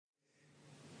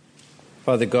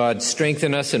Father God,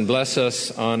 strengthen us and bless us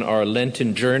on our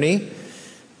Lenten journey.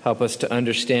 Help us to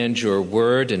understand your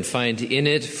word and find in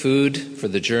it food for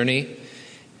the journey.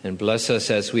 And bless us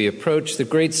as we approach the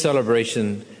great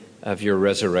celebration of your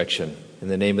resurrection. In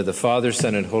the name of the Father,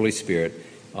 Son, and Holy Spirit.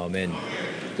 Amen.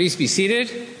 Please be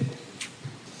seated.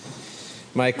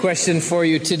 My question for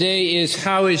you today is,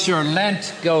 how is your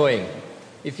Lent going?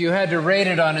 If you had to rate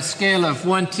it on a scale of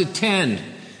 1 to 10,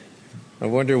 I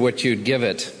wonder what you'd give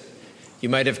it. You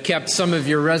might have kept some of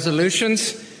your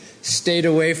resolutions, stayed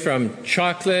away from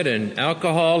chocolate and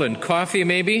alcohol and coffee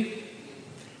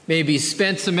maybe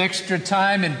spent some extra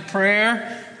time in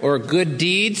prayer or good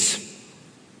deeds.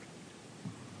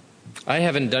 I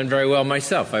haven't done very well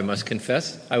myself, I must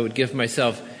confess. I would give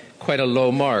myself quite a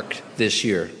low mark this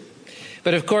year.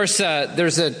 But of course,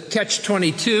 there's a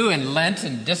catch-22 in Lent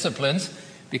and disciplines,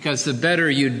 because the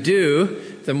better you do,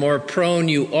 the more prone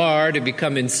you are to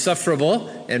become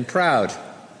insufferable and proud.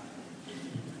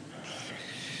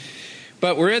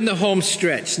 But we're in the home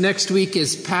stretch. Next week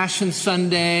is Passion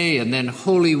Sunday and then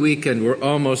Holy Week, and we're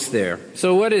almost there.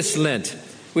 So what is Lent?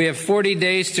 We have 40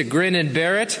 days to grin and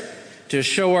bear it, to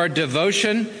show our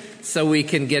devotion so we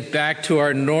can get back to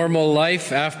our normal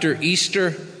life after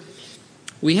Easter.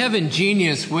 We have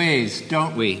ingenious ways,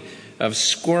 don't we, of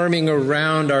squirming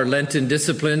around our Lenten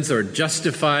disciplines or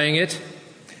justifying it.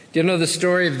 Do you know the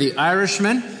story of the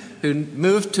Irishman who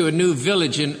moved to a new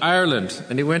village in Ireland,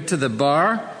 and he went to the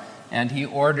bar and he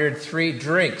ordered 3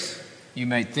 drinks? You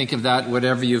might think of that,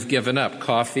 whatever you've given up,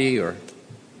 coffee or...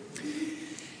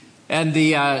 And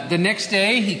the next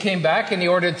day he came back and he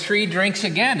ordered 3 drinks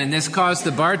again, and this caused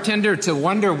the bartender to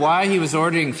wonder why he was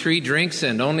ordering 3 drinks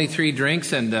and only 3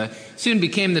 drinks, and soon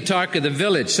became the talk of the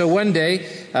village. So one day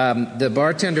the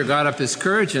bartender got up his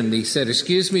courage and he said,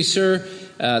 "Excuse me, sir,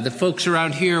 the folks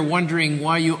around here are wondering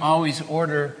why you always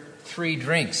order 3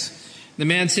 drinks." The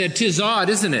man said, "'Tis odd,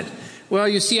 isn't it? Well,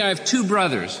 you see, I have 2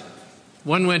 brothers.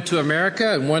 One went to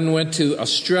America and one went to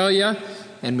Australia,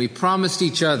 and we promised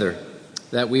each other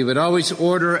that we would always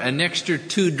order an extra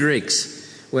 2 drinks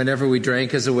whenever we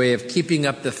drank as a way of keeping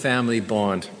up the family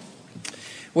bond."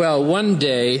 Well, one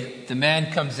day the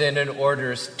man comes in and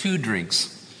orders 2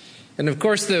 drinks. And of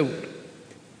course the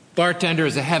bartender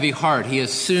has a heavy heart. He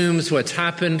assumes what's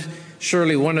happened.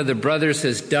 Surely one of the brothers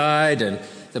has died, and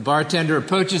the bartender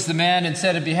approaches the man and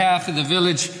said, "On behalf of the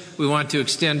village, we want to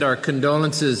extend our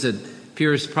condolences. It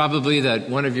appears probably that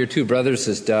one of your 2 brothers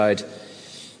has died."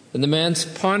 And the man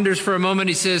ponders for a moment.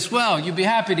 He says, "Well, you'd be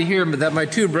happy to hear that my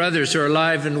 2 brothers are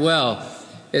alive and well.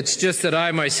 It's just that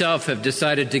I myself have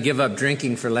decided to give up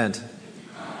drinking for Lent."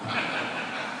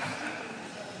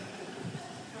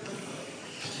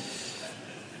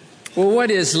 Well,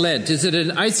 what is Lent? Is it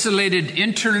an isolated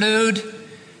interlude,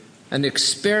 an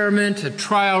experiment, a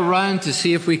trial run to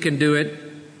see if we can do it?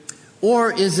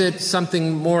 Or is it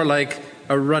something more like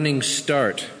a running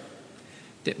start?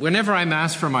 Whenever I'm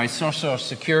asked for my Social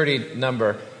Security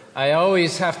number, I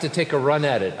always have to take a run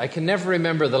at it. I can never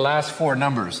remember the last 4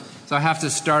 numbers, so I have to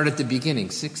start at the beginning.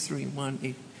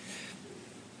 6318.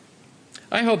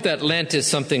 I hope that Lent is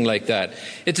something like that.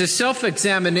 It's a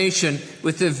self-examination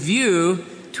with a view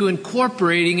to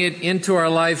incorporating it into our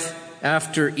life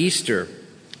after Easter,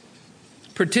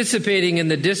 participating in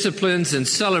the disciplines and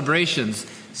celebrations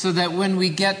so that when we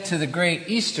get to the great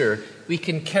Easter, we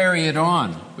can carry it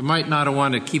on. We might not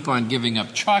want to keep on giving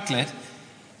up chocolate,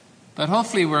 but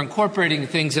hopefully we're incorporating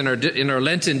things in our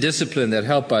Lenten discipline that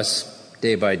help us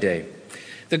day by day.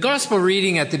 The gospel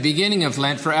reading at the beginning of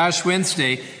Lent for Ash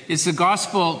Wednesday is the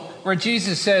gospel where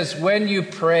Jesus says, when you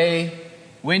pray,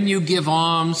 when you give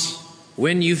alms,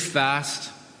 when you fast.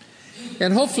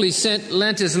 And hopefully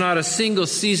Lent is not a single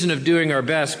season of doing our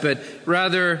best, but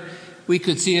rather we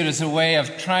could see it as a way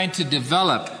of trying to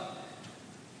develop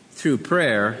through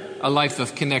prayer a life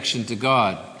of connection to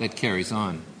God that carries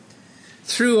on.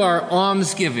 Through our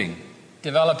almsgiving,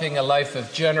 developing a life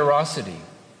of generosity.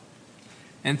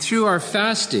 And through our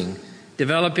fasting,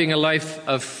 developing a life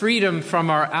of freedom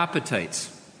from our appetites.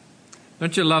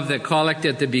 Don't you love that collect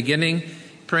at the beginning?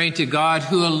 Praying to God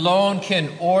who alone can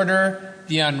order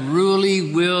the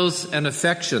unruly wills and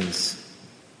affections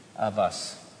of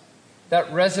us.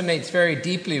 That resonates very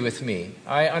deeply with me.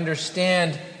 I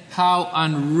understand how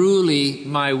unruly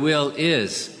my will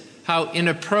is, how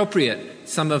inappropriate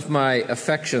some of my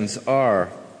affections are.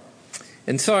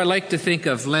 And so I like to think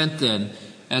of Lent then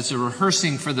as a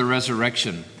rehearsing for the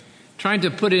resurrection, trying to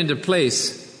put into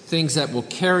place things that will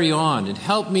carry on and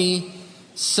help me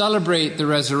celebrate the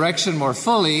resurrection more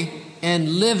fully and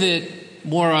live it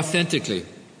more authentically.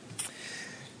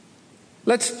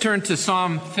 Let's turn to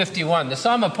Psalm 51. The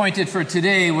psalm appointed for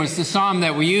today was the psalm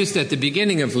that we used at the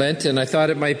beginning of Lent, and I thought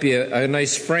it might be a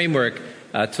nice framework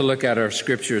to look at our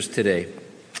scriptures today.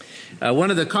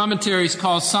 One of the commentaries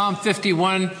calls Psalm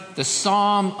 51 the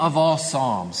Psalm of all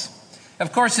Psalms.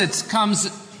 Of course, it's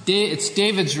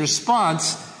David's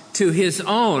response to his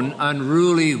own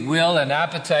unruly will and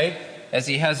appetite as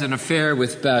he has an affair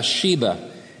with Bathsheba,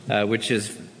 which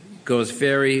goes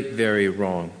very, very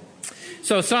wrong.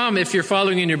 So if you're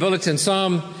following in your bulletin,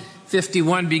 Psalm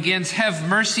 51 begins, "Have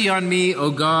mercy on me,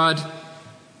 O God,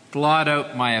 blot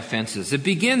out my offenses." It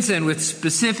begins then with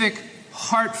specific,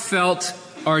 heartfelt,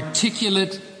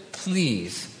 articulate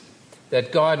pleas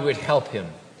that God would help him.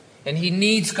 And he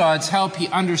needs God's help. He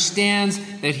understands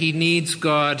that he needs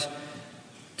God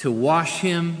to wash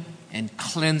him and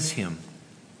cleanse him.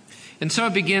 And so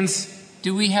it begins,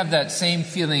 do we have that same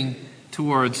feeling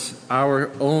towards our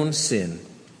own sin?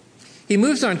 He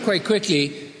moves on quite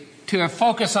quickly to a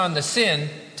focus on the sin,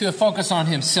 to a focus on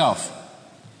himself.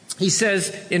 He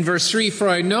says in verse 3, "For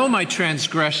I know my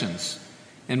transgressions,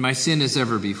 and my sin is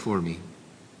ever before me."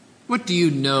 What do you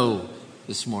know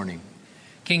this morning?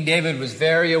 King David was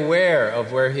very aware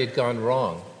of where he had gone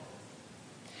wrong.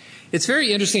 It's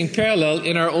very interesting parallel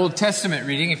in our Old Testament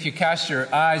reading, if you cast your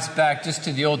eyes back just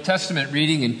to the Old Testament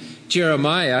reading in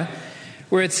Jeremiah,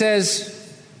 where it says,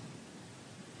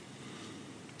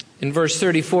 in verse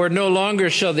 34, "No longer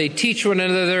shall they teach one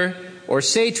another or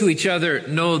say to each other,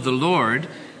 'Know the Lord,'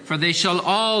 for they shall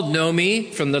all know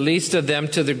me, from the least of them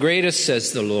to the greatest,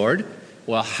 says the Lord."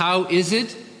 Well, how is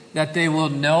it that they will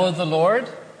know the Lord?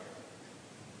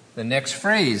 The next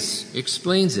phrase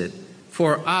explains it.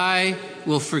 "For I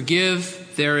will forgive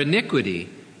their iniquity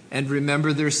and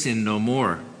remember their sin no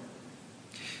more."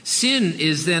 Sin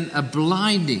is then a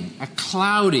blinding, a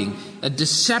clouding, a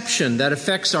deception that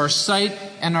affects our sight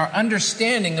and our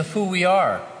understanding of who we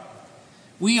are.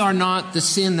 We are not the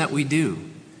sin that we do.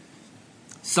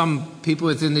 Some people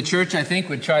within the church, I think,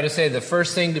 would try to say the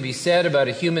first thing to be said about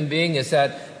a human being is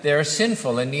that they're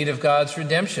sinful in need of God's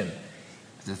redemption.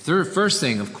 The first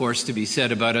thing, of course, to be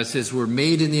said about us is we're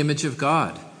made in the image of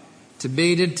God, to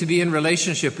be in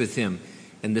relationship with him.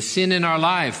 And the sin in our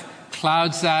life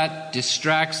clouds that,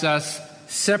 distracts us,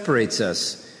 separates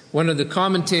us. One of the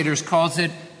commentators calls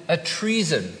it a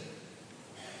treason.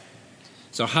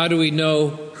 So how do we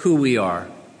know who we are?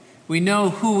 We know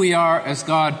who we are as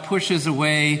God pushes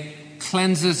away,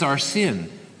 cleanses our sin,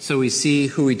 so we see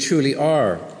who we truly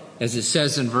are. As it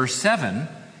says in verse 7,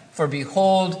 "For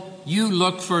behold, you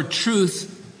look for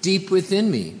truth deep within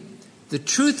me." The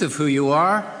truth of who you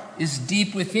are is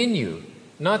deep within you,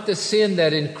 not the sin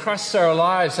that encrusts our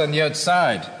lives on the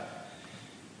outside.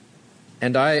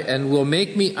 And will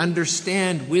make me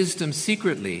understand wisdom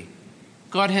secretly.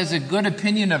 God has a good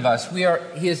opinion of us.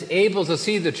 He is able to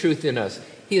see the truth in us.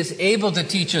 He is able to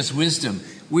teach us wisdom.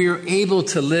 We are able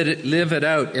to live it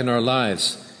out in our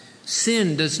lives.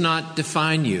 Sin does not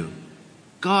define you.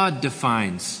 God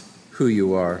defines who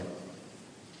you are.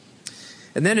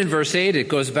 And then in verse 8, it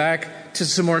goes back to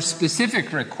some more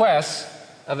specific requests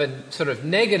of a sort of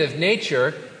negative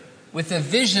nature with a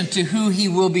vision to who he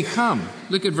will become.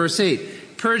 Look at verse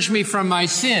 8. "Purge me from my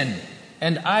sin,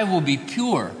 and I will be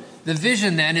pure." The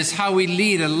vision then is how we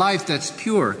lead a life that's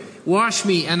pure. "Wash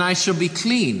me, and I shall be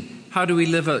clean." How do we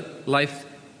live a life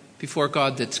before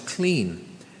God that's clean?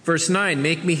 Verse 9,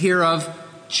 "Make me hear of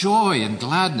joy and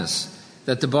gladness,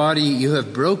 that the body you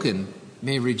have broken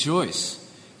may rejoice."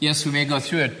 Yes, we may go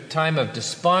through a time of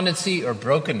despondency or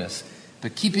brokenness,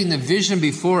 but keeping the vision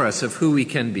before us of who we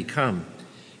can become.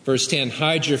 Verse 10,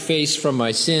 "Hide your face from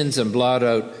my sins and blot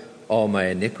out all my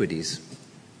iniquities."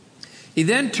 He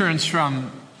then turns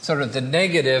from sort of the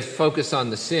negative focus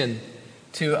on the sin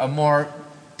to a more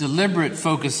deliberate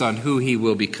focus on who he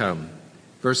will become.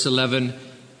 Verse 11,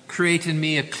 "Create in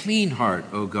me a clean heart,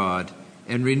 O God,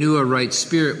 and renew a right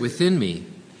spirit within me.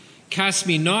 Cast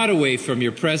me not away from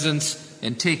your presence,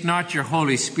 and take not your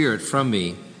Holy Spirit from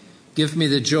me. Give me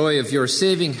the joy of your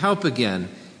saving help again,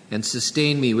 and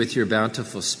sustain me with your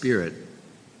bountiful Spirit."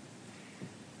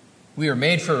 We are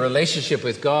made for a relationship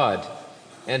with God.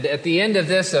 And at the end of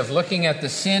this, of looking at the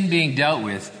sin being dealt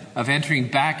with, of entering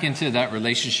back into that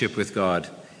relationship with God,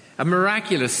 a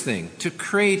miraculous thing to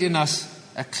create in us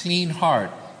a clean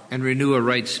heart and renew a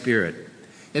right spirit.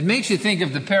 It makes you think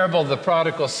of the parable of the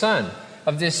prodigal son,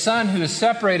 of this son who is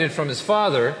separated from his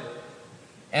father.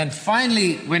 And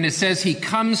finally, when it says he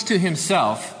comes to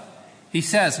himself, he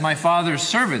says, "My father's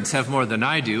servants have more than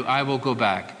I do. I will go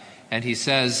back." And he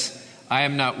says, "I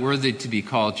am not worthy to be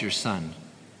called your son."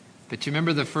 But you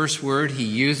remember the first word he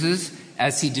uses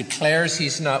as he declares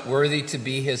he's not worthy to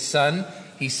be his son?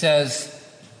 he says,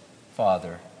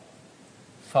 Father,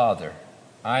 Father,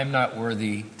 I'm not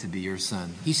worthy to be your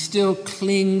son. He still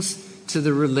clings to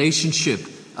the relationship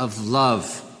of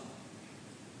love.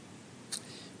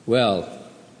 Well,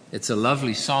 it's a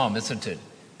lovely psalm, isn't it?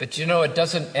 But you know, it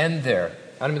doesn't end there.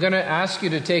 I'm going to ask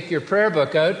you to take your prayer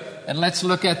book out and let's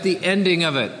look at the ending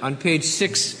of it on page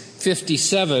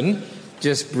 657,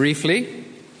 just briefly.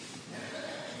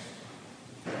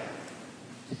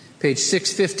 Page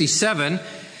 657,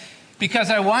 because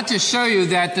I want to show you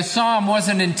that the psalm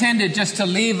wasn't intended just to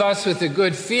leave us with a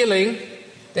good feeling,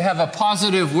 to have a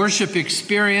positive worship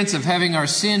experience of having our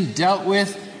sin dealt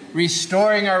with,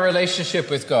 restoring our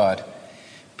relationship with God.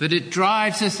 But it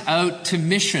drives us out to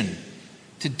mission,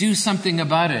 to do something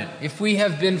about it. If we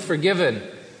have been forgiven,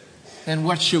 then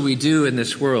what should we do in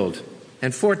this world?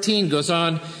 And 14 goes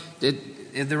on,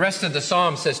 the rest of the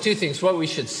psalm says two things, what we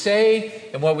should say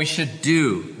and what we should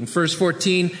do. In verse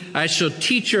 14, I shall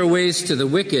teach your ways to the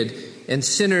wicked, and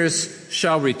sinners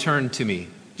shall return to me. Do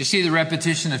you see the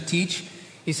repetition of teach?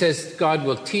 He says God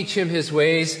will teach him his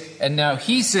ways, and now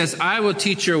he says, I will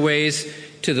teach your ways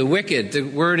to the wicked. The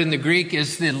word in the Greek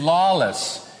is the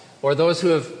lawless, or those who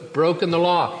have broken the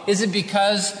law. Is it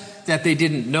because that they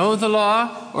didn't know the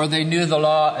law, or they knew the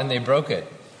law and they broke it?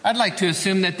 I'd like to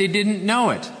assume that they didn't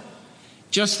know it.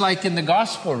 Just like in the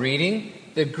gospel reading,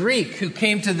 the Greek who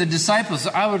came to the disciples,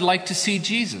 I would like to see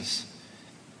Jesus.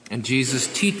 And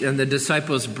and the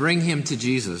disciples bring him to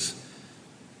Jesus.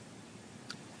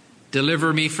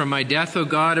 Deliver me from my death, O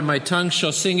God, and my tongue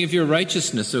shall sing of your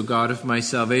righteousness, O God of my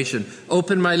salvation.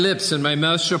 Open my lips, and my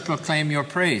mouth shall proclaim your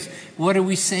praise. What are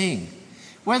we saying?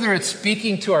 Whether it's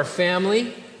speaking to our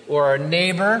family, or our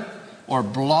neighbor, or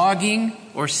blogging,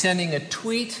 or sending a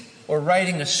tweet, or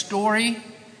writing a story,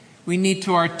 we need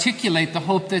to articulate the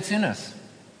hope that's in us.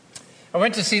 I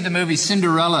went to see the movie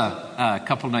Cinderella a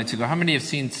couple nights ago. How many have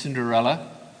seen Cinderella?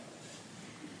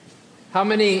 How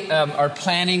many are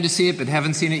planning to see it but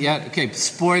haven't seen it yet? Okay,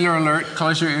 spoiler alert,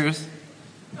 close your ears.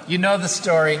 You know the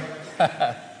story.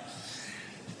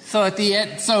 So at the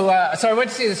end, so I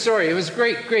went to see the story. It was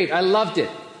great. I loved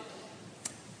it.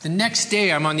 The next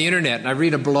day I'm on the internet and I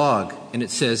read a blog and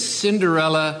it says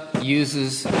Cinderella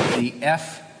uses the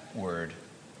F word.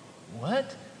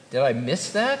 What? Did I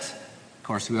miss that? Of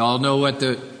course, we all know what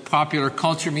the popular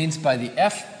culture means by the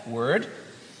F word.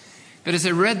 But as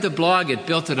I read the blog, it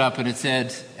built it up and it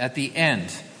said, at the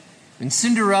end, when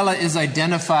Cinderella is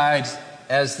identified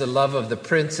as the love of the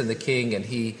prince and the king, and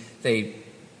they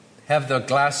have the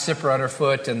glass slipper on her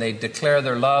foot, and they declare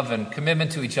their love and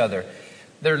commitment to each other,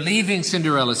 they're leaving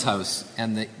Cinderella's house,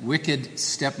 and the wicked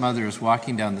stepmother is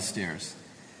walking down the stairs.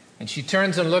 And she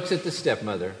turns and looks at the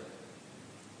stepmother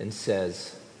and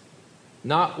says,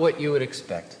 not what you would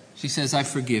expect. She says, I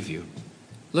forgive you.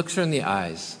 Looks her in the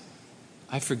eyes.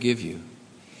 I forgive you.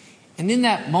 And in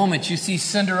that moment, you see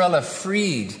Cinderella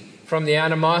freed from the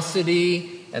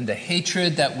animosity and the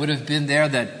hatred that would have been there,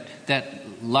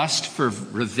 that lust for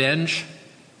revenge.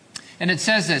 And it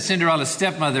says that Cinderella's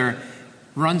stepmother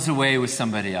runs away with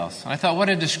somebody else. I thought, what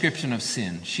a description of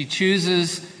sin. She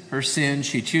chooses her sin,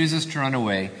 she chooses to run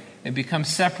away and become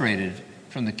separated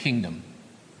from the kingdom.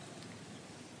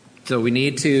 So we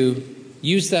need to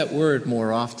use that word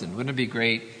more often. Wouldn't it be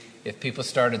great if people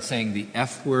started saying the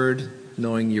F word,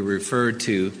 knowing you referred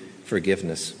to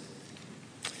forgiveness?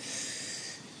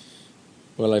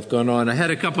 Well, I've gone on. I had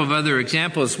a couple of other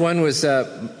examples. One was,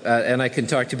 and I can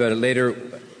talk to you about it later,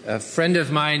 a friend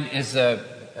of mine is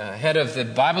head of the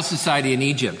Bible Society in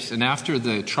Egypt. And after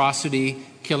the atrocity,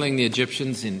 killing the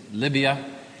Egyptians in Libya,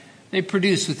 they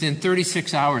produced within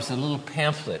 36 hours a little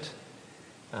pamphlet,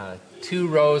 2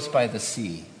 rows by the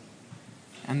sea.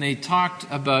 And they talked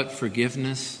about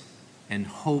forgiveness and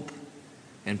hope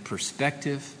and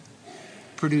perspective.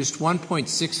 Produced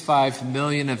 1.65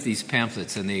 million of these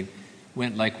pamphlets, and they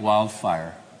went like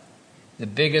wildfire. The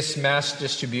biggest mass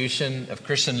distribution of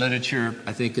Christian literature,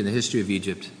 I think, in the history of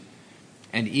Egypt.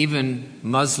 And even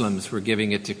Muslims were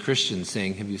giving it to Christians,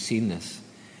 saying, have you seen this?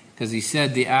 Because he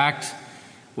said the act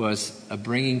was a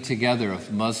bringing together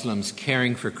of Muslims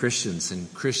caring for Christians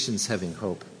and Christians having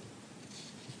hope.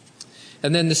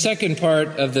 And then the second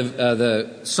part of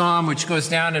the psalm, which goes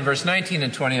down in verse 19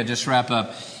 and 20, I'll just wrap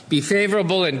up. Be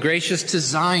favorable and gracious to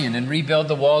Zion and rebuild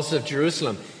the walls of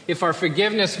Jerusalem. If our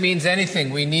forgiveness means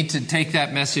anything, we need to take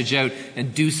that message out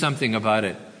and do something about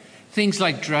it. Things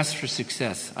like dress for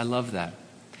success. I love that.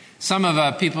 Some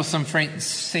of people, some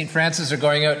St. Francis are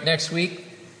going out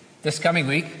this coming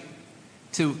week,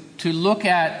 to look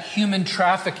at human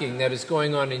trafficking that is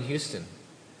going on in Houston,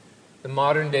 the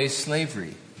modern day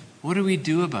slavery. What do we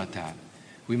do about that?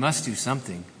 We must do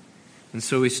something. And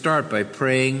so we start by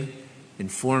praying,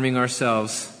 informing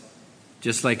ourselves,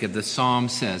 just like the psalm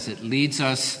says. It leads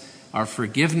us, our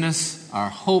forgiveness, our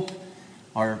hope,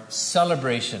 our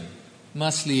celebration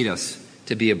must lead us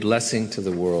to be a blessing to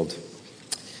the world.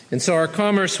 And so our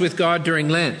commerce with God during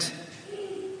Lent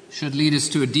should lead us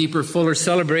to a deeper, fuller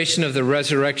celebration of the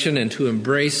resurrection and to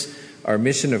embrace our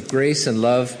mission of grace and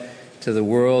love to the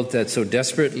world that so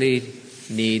desperately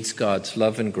needs God's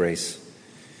love and grace.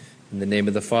 In the name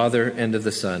of the Father, and of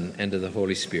the Son, and of the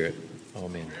Holy Spirit.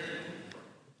 Amen.